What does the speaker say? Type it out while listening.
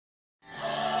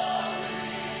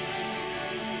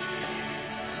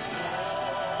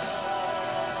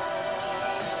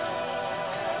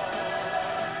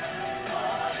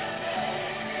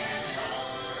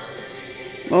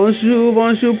Bonjour,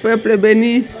 bonjour peuple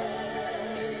béni.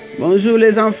 Bonjour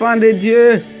les enfants de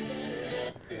Dieu.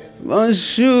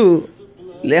 Bonjour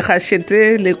les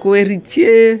rachetés, les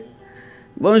co-héritiers.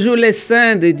 Bonjour les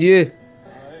saints de Dieu.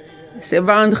 C'est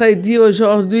vendredi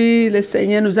aujourd'hui. Le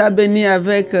Seigneur nous a bénis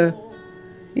avec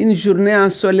une journée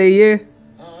ensoleillée.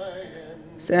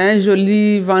 C'est un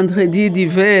joli vendredi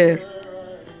d'hiver.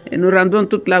 Et nous rendons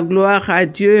toute la gloire à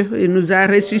Dieu. Il nous a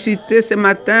ressuscités ce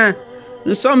matin.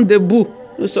 Nous sommes debout.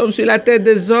 Nous sommes sur la tête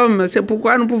des hommes. C'est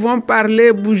pourquoi nous pouvons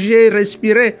parler, bouger,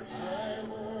 respirer.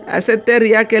 À cette heure, il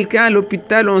y a quelqu'un à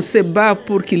l'hôpital, on se bat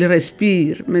pour qu'il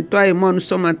respire. Mais toi et moi, nous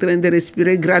sommes en train de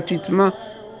respirer gratuitement.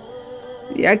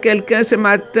 Il y a quelqu'un ce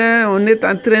matin, on est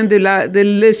en train de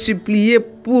le supplier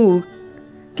pour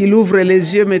qu'il ouvre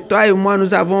les yeux. Mais toi et moi,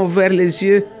 nous avons ouvert les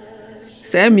yeux.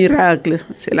 C'est un miracle.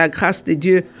 C'est la grâce de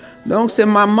Dieu. Donc, c'est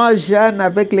Maman Jeanne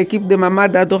avec l'équipe de Maman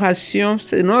d'adoration.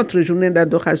 C'est notre journée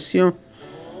d'adoration.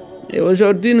 Et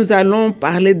aujourd'hui, nous allons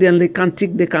parler dans les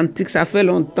cantiques des cantiques. Ça fait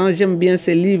longtemps, j'aime bien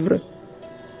ces livres.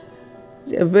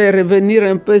 Je vais revenir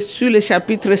un peu sur le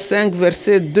chapitre 5,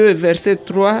 verset 2, verset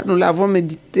 3. Nous l'avons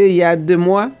médité il y a 2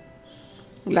 mois.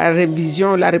 La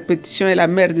révision, la répétition est la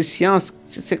mère des sciences.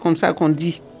 C'est comme ça qu'on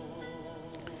dit.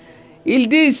 Il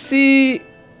dit ici,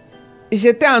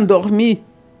 j'étais endormi,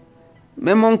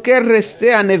 mais mon cœur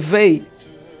restait en éveil.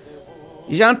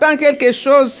 J'entends quelque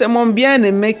chose, c'est mon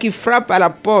bien-aimé qui frappe à la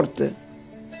porte.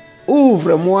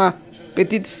 Ouvre-moi,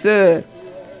 petite sœur,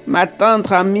 ma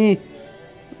tendre amie,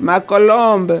 ma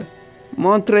colombe,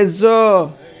 mon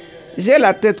trésor. J'ai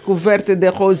la tête couverte de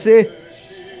rosée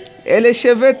et les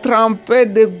cheveux trempés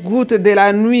de gouttes de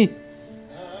la nuit.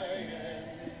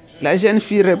 La jeune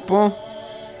fille répond,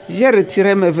 j'ai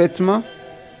retiré mes vêtements.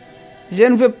 Je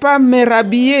ne veux pas me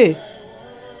rhabiller.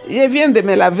 Je viens de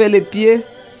me laver les pieds.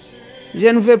 Je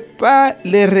ne veux pas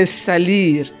les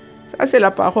ressalir. Ça, c'est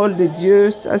la parole de Dieu.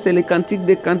 Ça, c'est le cantique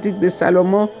des cantiques de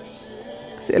Salomon.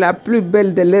 C'est la plus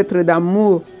belle des lettres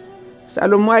d'amour.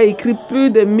 Salomon a écrit plus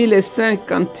de 1005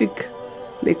 cantiques.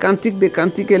 Les cantiques des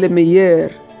cantiques est le meilleur.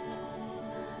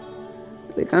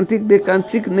 Les cantiques des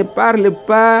cantiques ne parlent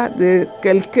pas de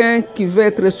quelqu'un qui veut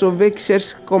être sauvé, qui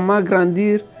cherche comment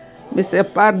grandir, mais ça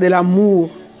parle de l'amour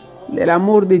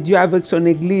de Dieu avec son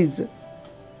Église.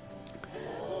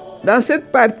 Dans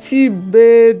cette partie B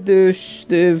de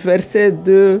verset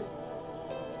 2,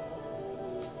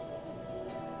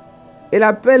 il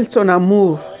appelle son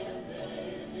amour.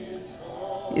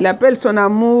 Il appelle son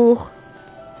amour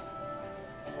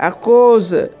à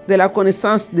cause de la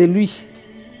connaissance de lui.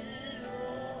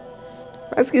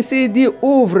 Parce que s'il dit «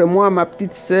 Ouvre-moi ma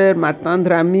petite sœur, ma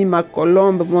tendre amie, ma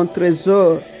colombe, mon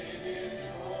trésor »,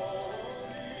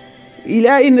 il y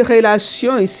a une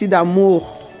relation ici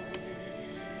d'amour.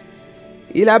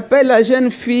 Il appelle la jeune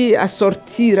fille à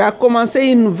sortir, à commencer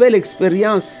une nouvelle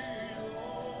expérience.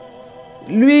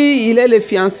 Lui, il est le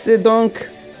fiancé, donc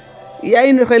il y a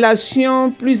une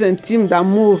relation plus intime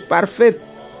d'amour, parfaite,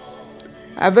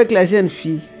 avec la jeune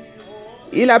fille.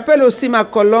 Il appelle aussi ma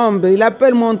colombe, il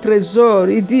appelle mon trésor.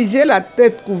 Il dit, j'ai la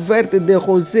tête couverte de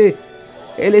rosée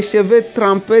et les cheveux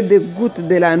trempés de gouttes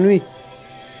de la nuit.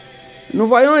 Nous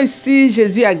voyons ici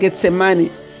Jésus à Gethsemane.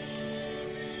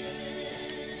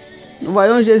 Nous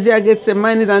voyons Jésus à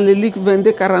Gethsemane dans le Luc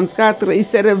 22, 44. Il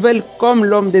se révèle comme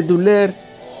l'homme de douleur.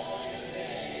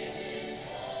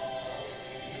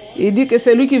 Il dit que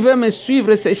celui qui veut me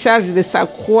suivre se charge de sa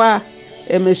croix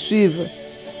et me suivre.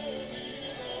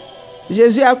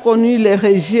 Jésus a connu les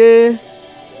rejet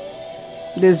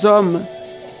des hommes.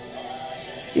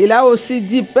 Il a aussi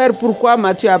dit, Père, pourquoi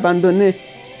m'as-tu abandonné?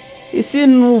 Ici,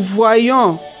 nous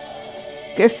voyons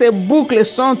que ces boucles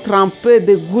sont trempées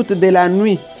de gouttes de la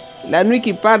nuit. La nuit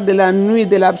qui parle de la nuit,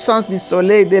 de l'absence du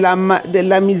soleil, de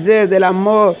la misère, de la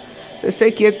mort. C'est ce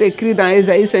qui est écrit dans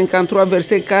Ésaïe 53,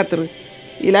 verset 4.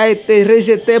 Il a été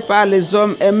rejeté par les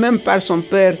hommes et même par son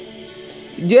Père.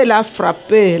 Dieu l'a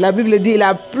frappé. La Bible dit, il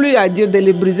a plu à Dieu de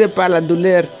le briser par la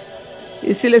douleur.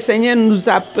 Ici, le Seigneur nous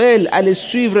appelle à le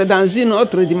suivre dans une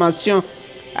autre dimension,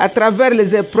 à travers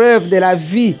les épreuves de la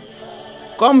vie.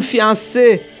 Comme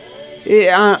fiancés et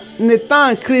en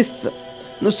étant en Christ,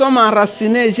 nous sommes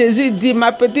enracinés. Jésus dit,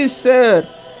 ma petite sœur,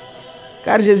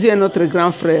 car Jésus est notre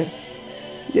grand frère.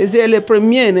 Jésus est le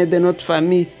premier-né de notre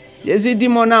famille. Jésus dit,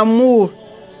 mon amour,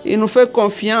 il nous fait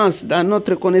confiance dans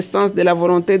notre connaissance de la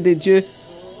volonté de Dieu.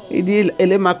 Il dit,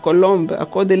 elle est ma colombe, à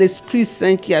cause de l'Esprit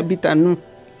Saint qui habite en nous.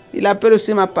 Il appelle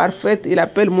aussi ma parfaite, il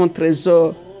appelle mon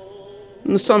trésor.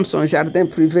 Nous sommes son jardin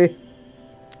privé.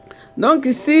 Donc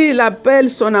ici, il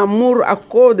appelle son amour à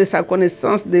cause de sa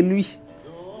connaissance de lui.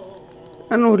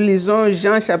 Quand nous lisons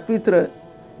Jean chapitre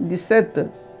 17,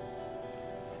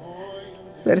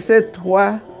 verset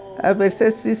 3 à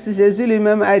verset 6, Jésus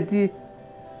lui-même a dit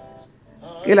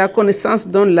que la connaissance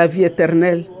donne la vie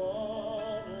éternelle.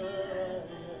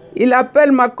 Il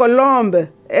appelle ma colombe,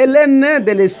 elle est née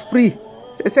de l'Esprit.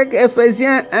 C'est ce que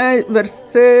Ephésiens 1,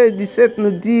 verset 17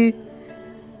 nous dit.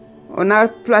 On a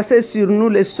placé sur nous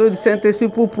les sceaux du Saint-Esprit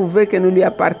pour prouver que nous lui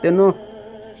appartenons.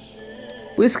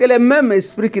 Puisque le même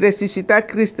Esprit qui ressuscita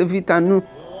Christ vit en nous.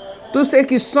 Tous ceux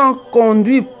qui sont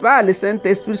conduits par le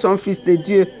Saint-Esprit sont fils de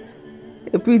Dieu.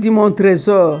 Et puis il dit mon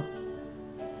trésor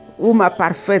ou ma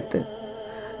parfaite.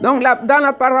 Donc dans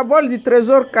la parabole du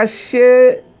trésor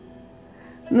caché,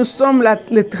 nous sommes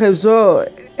le trésor.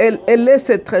 Elle est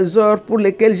ce trésor pour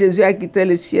lequel Jésus a quitté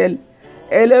le ciel.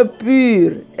 Elle est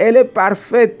pure, elle est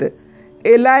parfaite.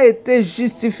 Elle a été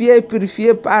justifiée et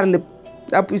purifiée par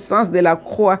la puissance de la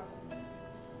croix.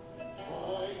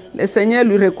 Le Seigneur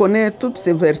lui reconnaît toutes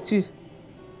ses vertus,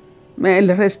 mais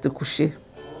elle reste couchée.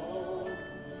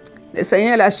 Le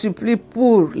Seigneur la supplie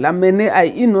pour l'amener à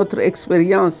une autre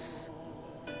expérience.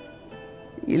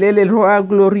 Il est le roi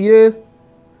glorieux,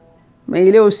 mais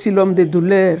il est aussi l'homme de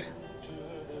douleur.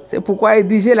 C'est pourquoi il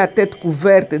dit, j'ai la tête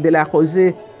couverte de la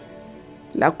rosée,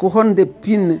 la couronne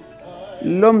d'épines,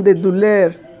 l'homme de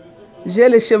douleur. J'ai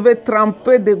les cheveux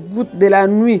trempés de gouttes de la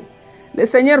nuit. Le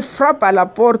Seigneur frappe à la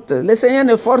porte. Le Seigneur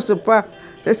ne force pas.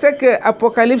 C'est ce que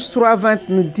Apocalypse 3, 20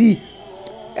 nous dit.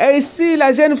 Et ici,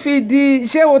 la jeune fille dit,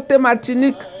 j'ai ôté ma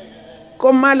tunique.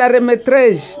 Comment la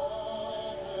remettrai-je?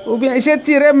 Ou bien, j'ai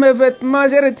retiré mes vêtements,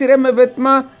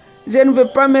 je ne veux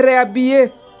pas me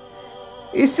réhabiller.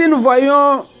 Ici, nous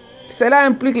voyons, cela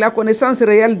implique la connaissance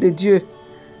réelle de Dieu.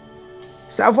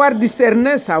 Savoir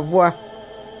discerner sa voix.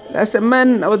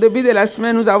 Au début de la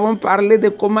semaine, nous avons parlé de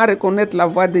comment reconnaître la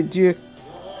voix de Dieu.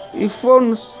 Il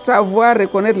faut savoir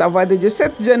reconnaître la voix de Dieu.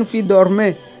 Cette jeune fille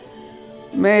dormait,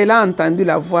 mais elle a entendu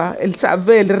la voix. Elle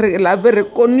savait, elle l'avait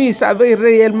reconnue, elle savait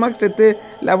réellement que c'était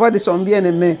la voix de son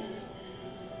bien-aimé.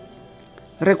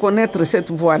 Reconnaître cette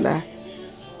voix-là.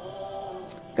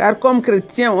 Car comme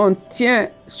chrétien, on tient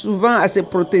souvent à se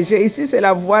protéger. Ici, c'est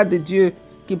la voix de Dieu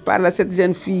qui parle à cette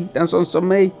jeune fille dans son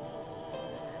sommeil.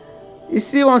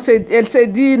 Ici, elle s'est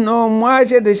dit, non, moi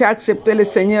j'ai déjà accepté le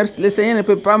Seigneur. Le Seigneur ne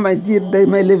peut pas me dire de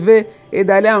me lever et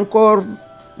d'aller encore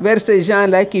vers ces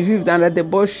gens-là qui vivent dans la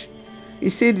débauche.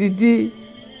 Ici, il dit,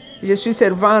 je suis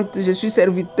servante, je suis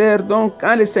serviteur. Donc,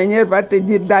 quand le Seigneur va te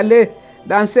dire d'aller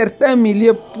dans certains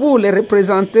milieux pour les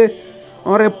représenter,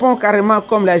 on répond carrément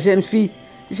comme la jeune fille.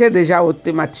 J'ai déjà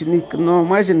ôté ma tunique. Non,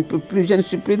 moi je ne peux plus, je ne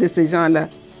suis plus de ces gens-là.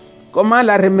 Comment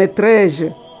la remettrai-je?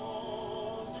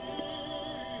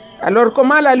 Alors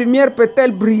comment la lumière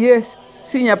peut-elle briller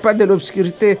s'il n'y a pas de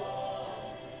l'obscurité?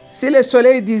 Si le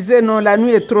soleil disait non, la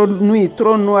nuit est trop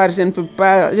noire, je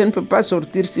ne peux pas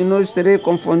sortir, sinon je serai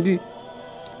confondu.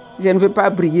 Je ne veux pas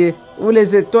briller. Ou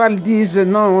les étoiles disent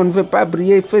non, on ne veut pas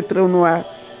briller, il fait trop noir.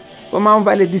 Comment on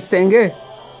va les distinguer?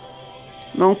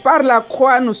 Donc par la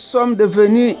croix, nous sommes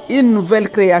devenus une nouvelle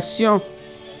création.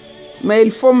 Mais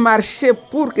il faut marcher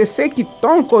pour que ceux qui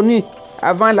t'ont connu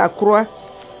avant la croix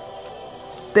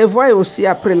te voient aussi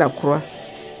après la croix.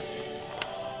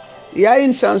 Il y a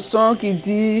une chanson qui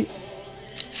dit,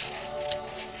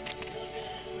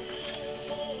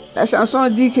 la chanson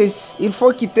dit qu'il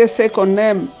faut quitter ce qu'on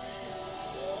aime,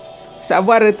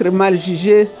 savoir être mal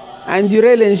jugé,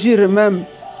 endurer l'injure même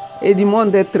et du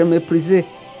monde être méprisé.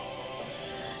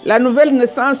 La nouvelle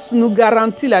naissance nous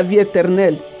garantit la vie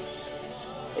éternelle.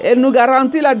 Elle nous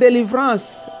garantit la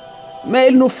délivrance, mais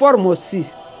elle nous forme aussi.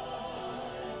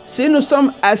 Si nous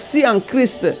sommes assis en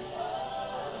Christ,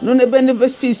 nous ne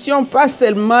bénéficions pas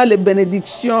seulement les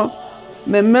bénédictions,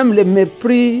 mais même le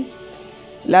mépris,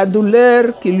 la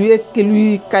douleur qui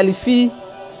lui qualifie.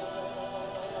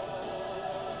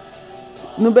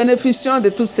 Nous bénéficions de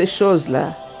toutes ces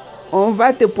choses-là. On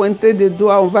va te pointer du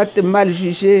doigt, on va te mal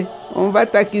juger, on va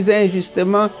t'accuser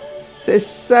injustement. C'est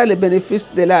ça le bénéfice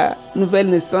de la nouvelle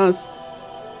naissance.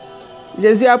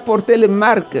 Jésus a porté les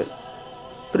marques.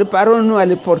 Préparons-nous à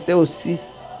les porter aussi.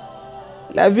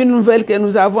 La vie nouvelle que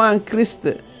nous avons en Christ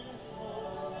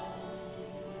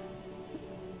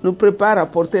nous prépare à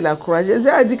porter la croix. Jésus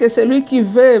a dit que celui qui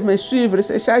veut me suivre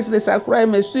se charge de sa croix et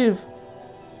me suivre.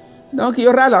 Donc il y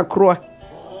aura la croix.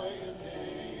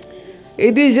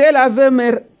 Il dit, j'ai lavé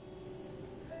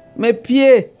mes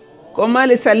pieds, comment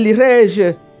les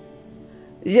salirai-je?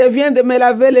 Je viens de me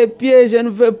laver les pieds, je ne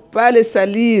veux pas les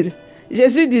salir.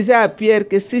 Jésus disait à Pierre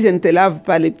que si je ne te lave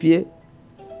pas les pieds,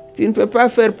 tu ne peux pas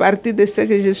faire partie de ce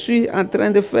que je suis en train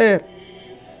de faire.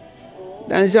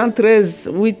 Dans Jean 13,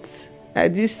 8 à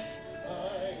 10,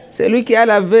 celui qui a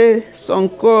lavé son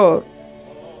corps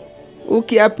ou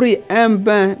qui a pris un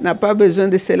bain n'a pas besoin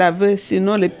de se laver,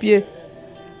 sinon les pieds,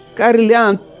 car il est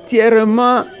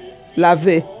entièrement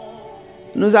lavé.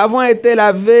 Nous avons été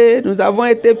lavés, nous avons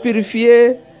été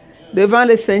purifiés devant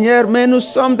le Seigneur, mais nous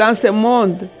sommes dans ce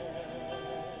monde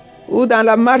où dans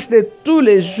la marche de tous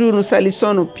les jours, nous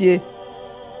salissons nos pieds.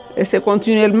 Et c'est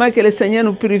continuellement que le Seigneur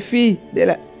nous purifie.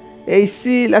 Et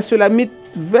ici, la Sulamite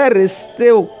veut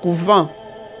rester au couvent.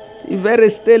 Il veut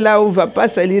rester là où il ne va pas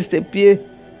salir ses pieds.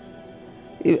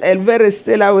 Elle veut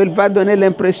rester là où elle va donner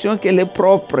l'impression qu'elle est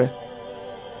propre.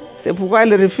 C'est pourquoi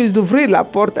elle refuse d'ouvrir la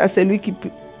porte à celui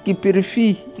qui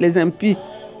purifie les impies.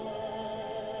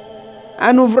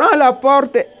 En ouvrant la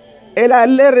porte, elle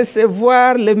allait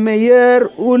recevoir les meilleures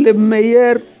ou les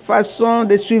meilleures façons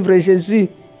de suivre Jésus.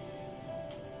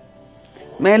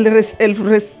 Mais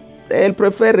elle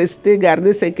préfère rester,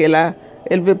 garder ce qu'elle a.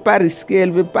 Elle ne veut pas risquer, elle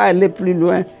ne veut pas aller plus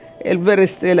loin. Elle veut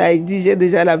rester là. Elle dit, j'ai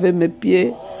déjà lavé mes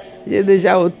pieds, j'ai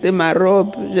déjà ôté ma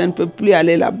robe, je ne peux plus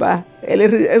aller là-bas. Elle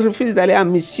refuse d'aller en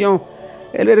mission.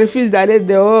 Elle refuse d'aller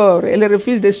dehors. Elle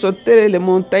refuse de sauter les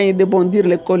montagnes et de bondir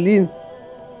les collines.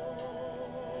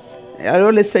 Et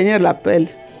alors le Seigneur l'appelle.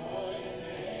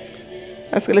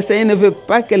 Parce que le Seigneur ne veut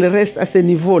pas qu'elle reste à ce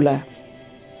niveau-là.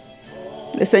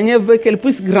 Le Seigneur veut qu'elle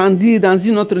puisse grandir dans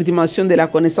une autre dimension de la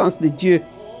connaissance de Dieu.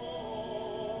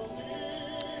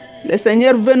 Le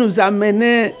Seigneur veut nous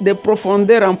amener de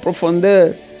profondeur en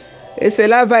profondeur. Et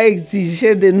cela va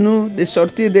exiger de nous de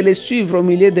sortir, de les suivre au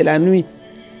milieu de la nuit.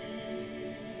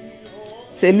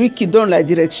 C'est lui qui donne la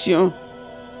direction.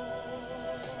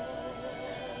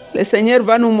 Le Seigneur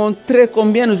va nous montrer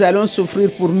combien nous allons souffrir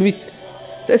pour lui.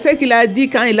 C'est ce qu'il a dit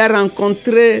quand il a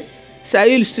rencontré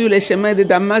Saül sur les chemins de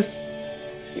Damas.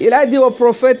 Il a dit au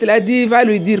prophète, il va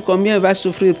lui dire combien il va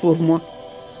souffrir pour moi.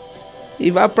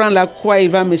 Il va prendre la croix, il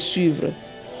va me suivre.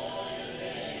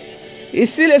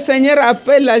 Ici, le Seigneur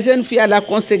appelle la jeune fille à la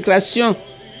consécration.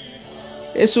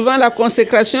 Et souvent, la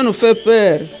consécration nous fait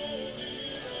peur.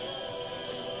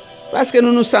 Parce que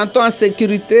nous nous sentons en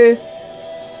sécurité.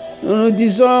 Nous nous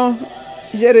disons,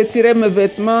 j'ai retiré mes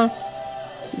vêtements,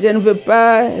 je ne veux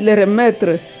pas les remettre.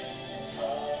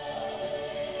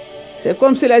 C'est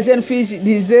comme si la jeune fille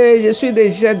disait, je suis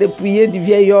déjà dépouillée du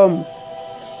vieil homme.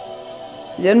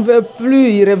 Je ne veux plus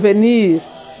y revenir.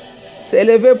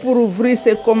 S'élever pour ouvrir,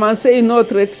 c'est commencer une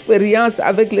autre expérience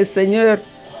avec le Seigneur.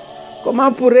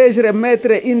 Comment pourrais-je remettre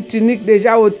une tunique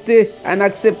déjà ôtée en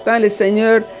acceptant le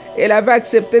Seigneur? Elle avait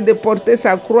accepté de porter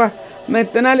sa croix.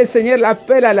 Maintenant, le Seigneur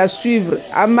l'appelle à la suivre,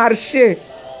 à marcher.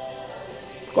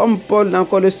 Comme Paul dans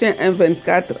Colossiens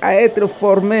 1,24, à être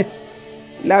formé.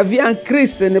 La vie en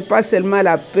Christ, ce n'est pas seulement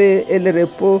la paix et le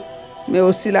repos, mais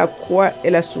aussi la croix et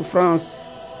la souffrance.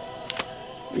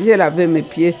 J'ai lavé mes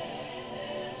pieds.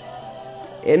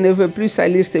 Elle ne veut plus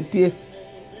salir ses pieds.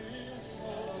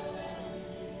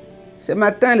 Ce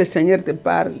matin, le Seigneur te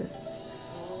parle.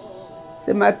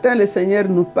 Ce matin, le Seigneur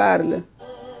nous parle.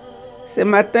 Ce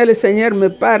matin, le Seigneur me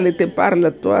parle et te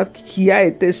parle, toi qui as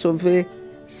été sauvé,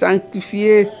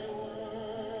 sanctifié.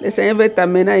 Le Seigneur veut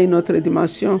t'amener à une autre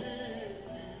dimension.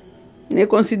 Ne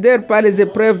considère pas les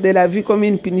épreuves de la vie comme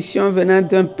une punition venant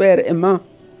d'un Père aimant.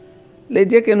 Le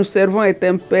Dieu que nous servons est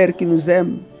un Père qui nous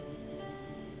aime.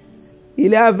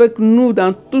 Il est avec nous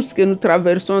dans tout ce que nous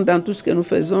traversons, dans tout ce que nous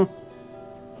faisons.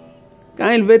 Quand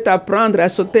il veut t'apprendre à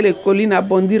sauter les collines, à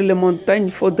bondir les montagnes,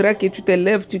 il faudra que tu te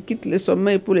lèves, tu quittes le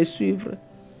sommeil pour les suivre.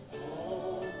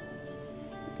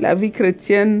 La vie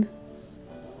chrétienne,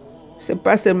 ce n'est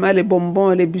pas seulement les bonbons,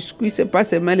 les biscuits, ce n'est pas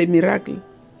seulement les miracles,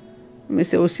 mais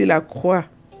c'est aussi la croix.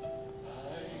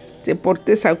 C'est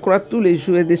porter sa croix tous les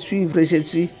jours et de suivre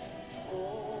Jésus.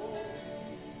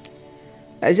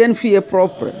 La jeune fille est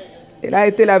propre. Elle a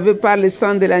été lavée par le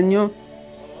sang de l'agneau.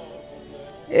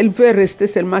 Elle veut rester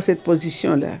seulement à cette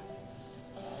position-là.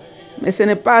 Mais ce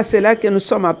n'est pas à cela que nous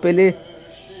sommes appelés.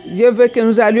 Dieu veut que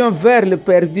nous allions vers le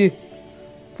perdu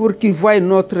pour qu'il voie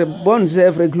notre bonne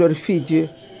œuvre et glorifie Dieu.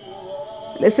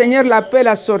 Le Seigneur l'appelle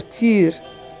à sortir,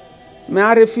 mais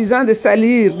en refusant de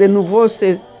salir de nouveau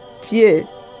ses pieds,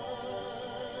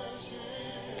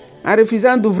 en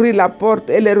refusant d'ouvrir la porte,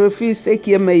 elle refuse ce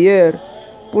qui est meilleur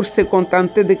pour se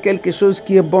contenter de quelque chose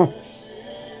qui est bon.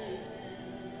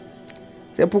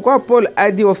 C'est pourquoi Paul a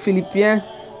dit aux Philippiens,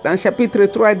 dans chapitre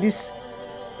 3, 10,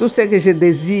 « Tout ce que je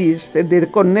désire, c'est de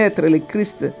connaître le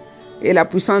Christ et la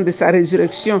puissance de sa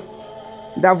résurrection,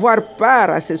 d'avoir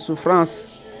part à ses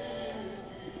souffrances. »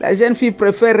 La jeune fille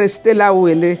préfère rester là où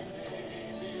elle est.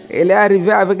 Elle est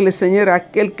arrivée avec le Seigneur à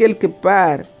quelque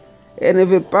part. Elle ne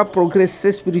veut pas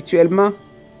progresser spirituellement.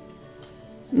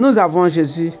 Nous avons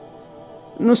Jésus.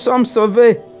 Nous sommes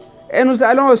sauvés et nous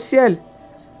allons au ciel.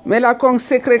 Mais la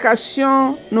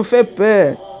consécration nous fait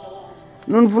peur.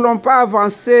 Nous ne voulons pas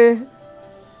avancer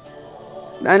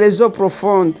dans les eaux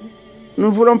profondes. Nous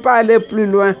ne voulons pas aller plus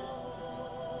loin.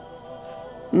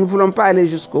 Nous ne voulons pas aller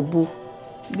jusqu'au bout.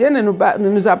 Dieu ne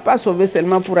nous a pas sauvés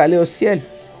seulement pour aller au ciel.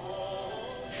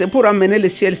 C'est pour amener le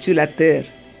ciel sur la terre.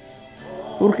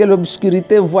 Pour que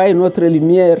l'obscurité voie notre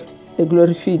lumière et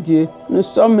glorifie Dieu. Nous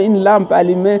sommes une lampe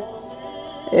allumée.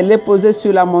 Elle est posée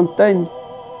sur la montagne.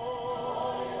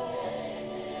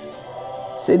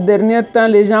 Ces derniers temps,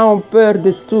 les gens ont peur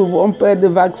de tout, ont peur de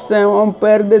vaccins, ont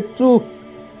peur de tout.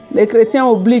 Les chrétiens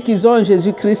oublient qu'ils ont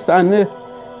Jésus-Christ en eux.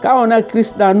 Quand on a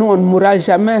Christ dans nous, on ne mourra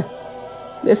jamais.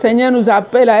 Le Seigneur nous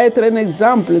appelle à être un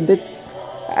exemple,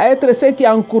 à être ceux qui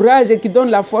encouragent et qui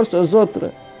donnent la force aux autres.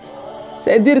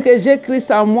 C'est dire que j'ai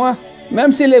Christ en moi,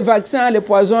 même si le vaccin a le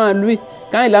poison en lui,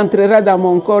 quand il entrera dans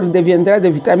mon corps, il deviendra des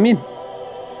vitamines.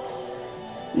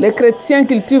 Les chrétiens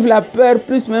cultivent la peur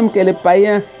plus même que les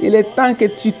païens. Il est temps que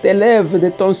tu t'élèves de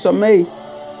ton sommeil.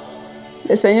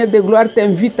 Le Seigneur de gloire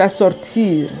t'invite à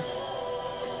sortir,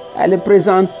 à le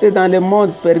présenter dans le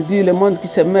monde perdu, le monde qui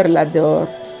se meurt là-dehors.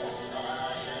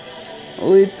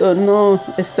 Oui, ton nom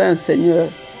est saint, Seigneur.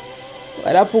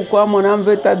 Voilà pourquoi mon âme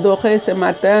veut t'adorer ce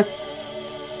matin.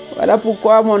 Voilà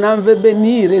pourquoi mon âme veut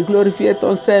bénir et glorifier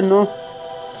ton Saint-Nom.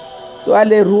 Toi,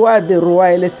 le roi des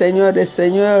rois et le Seigneur des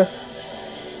seigneurs.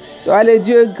 Toi, le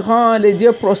Dieu grand, le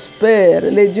Dieu prospère,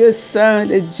 le Dieu saint,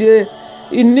 le Dieu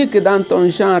unique dans ton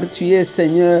genre, tu es,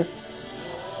 Seigneur.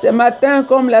 Ce matin,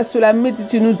 comme la Sulamite,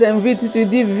 tu nous invites, tu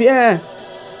dis, viens,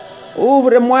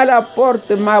 ouvre-moi la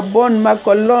porte, ma bonne, ma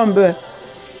colombe.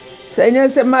 Seigneur,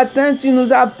 ce matin, tu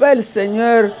nous appelles,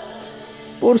 Seigneur,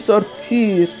 pour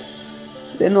sortir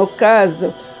de nos cases,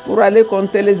 pour aller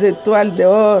compter les étoiles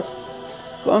dehors.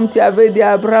 Comme tu avais dit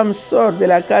à Abraham, sors de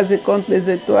la case et compte les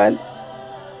étoiles.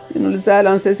 Tu nous as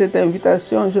lancé cette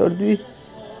invitation aujourd'hui,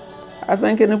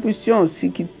 afin que nous puissions aussi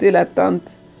quitter la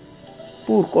tente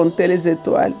pour compter les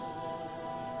étoiles.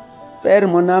 Père,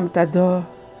 mon âme t'adore.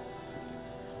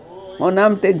 Mon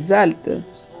âme t'exalte.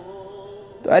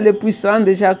 Toi, le puissant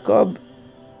de Jacob,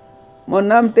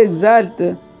 mon âme t'exalte.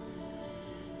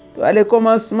 Toi, le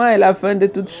commencement et la fin de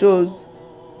toutes choses.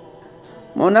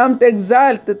 Mon âme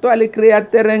t'exalte, toi, le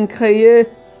Créateur incréé.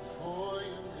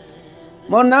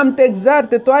 Mon âme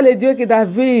t'exalte, toi, le Dieu que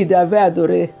David avait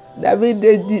adoré. David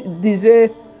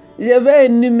disait, je vais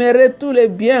énumérer tous les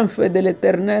bienfaits de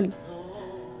l'Éternel.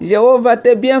 Jéhovah,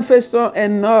 tes bienfaits sont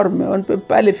énormes, on ne peut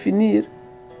pas les finir.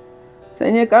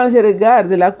 Seigneur, quand je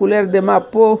regarde la couleur de ma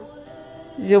peau,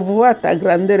 je vois ta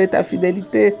grandeur et ta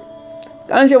fidélité.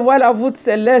 Quand je vois la voûte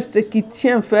céleste qui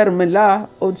tient ferme là,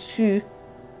 au-dessus,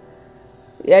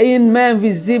 il y a une main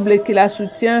visible qui la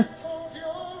soutient.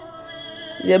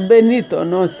 Je bénis ton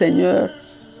nom, Seigneur.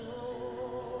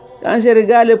 Quand je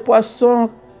regarde les poissons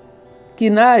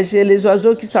qui nagent et les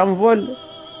oiseaux qui s'envolent,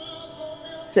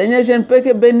 Seigneur, je ne peux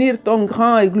que bénir ton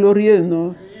grand et glorieux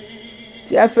nom.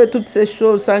 Tu as fait toutes ces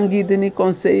choses sans guide ni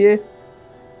conseiller.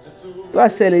 Toi,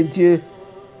 c'est le Dieu.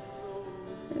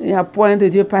 Il n'y a point de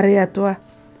Dieu pareil à toi.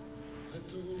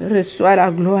 Reçois la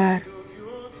gloire.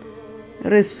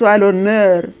 Reçois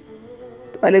l'honneur.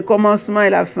 Toi, le commencement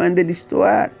et la fin de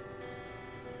l'histoire.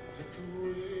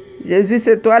 Jésus,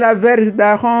 c'est toi la verge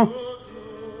d'Aaron.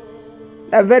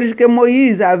 La verge que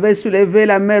Moïse avait soulevée,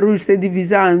 la mer rouge s'est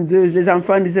divisée en deux. Les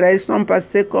enfants d'Israël sont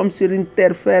passés comme sur une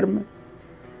terre ferme.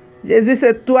 Jésus,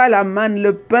 c'est toi la manne,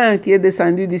 le pain qui est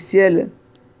descendu du ciel.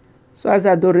 Sois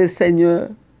adoré, Seigneur.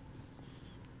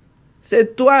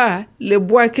 C'est toi le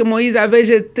bois que Moïse avait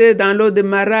jeté dans l'eau de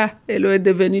Mara et l'eau est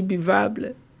devenue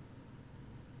buvable.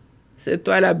 C'est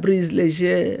toi la brise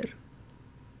légère.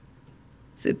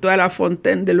 C'est toi la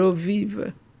fontaine de l'eau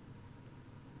vive.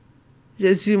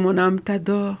 Jésus, mon âme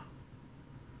t'adore.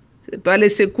 C'est toi le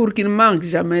secours qui ne manque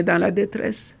jamais dans la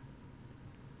détresse.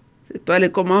 C'est toi le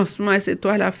commencement et c'est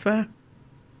toi la fin.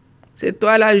 C'est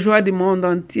toi la joie du monde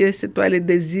entier. C'est toi le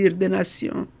désir des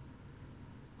nations.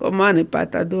 Comment ne pas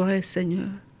t'adorer, Seigneur?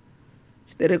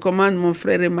 Je te recommande mon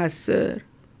frère et ma sœur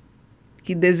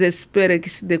qui désespèrent et qui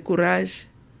se découragent,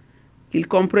 qu'ils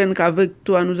comprennent qu'avec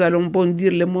toi, nous allons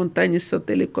bondir les montagnes et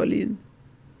sauter les collines.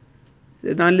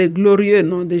 C'est dans le glorieux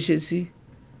nom de Jésus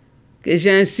que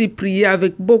j'ai ainsi prié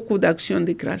avec beaucoup d'actions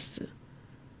de grâce.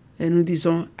 Et nous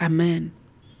disons Amen.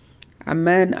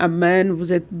 Amen, Amen.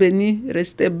 Vous êtes bénis,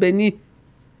 restez bénis.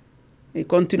 Et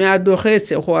continuez à adorer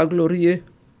ce roi glorieux.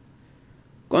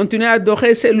 Continuez à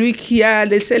adorer celui qui a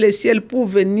laissé le ciel pour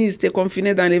venir se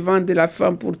confiner dans les vents de la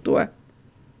faim pour toi.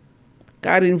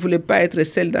 Car il ne voulait pas être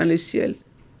seul dans le ciel.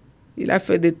 Il a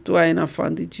fait de toi un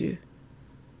enfant de Dieu.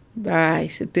 Bye.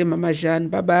 C'était Maman Jeanne.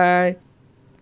 Bye bye.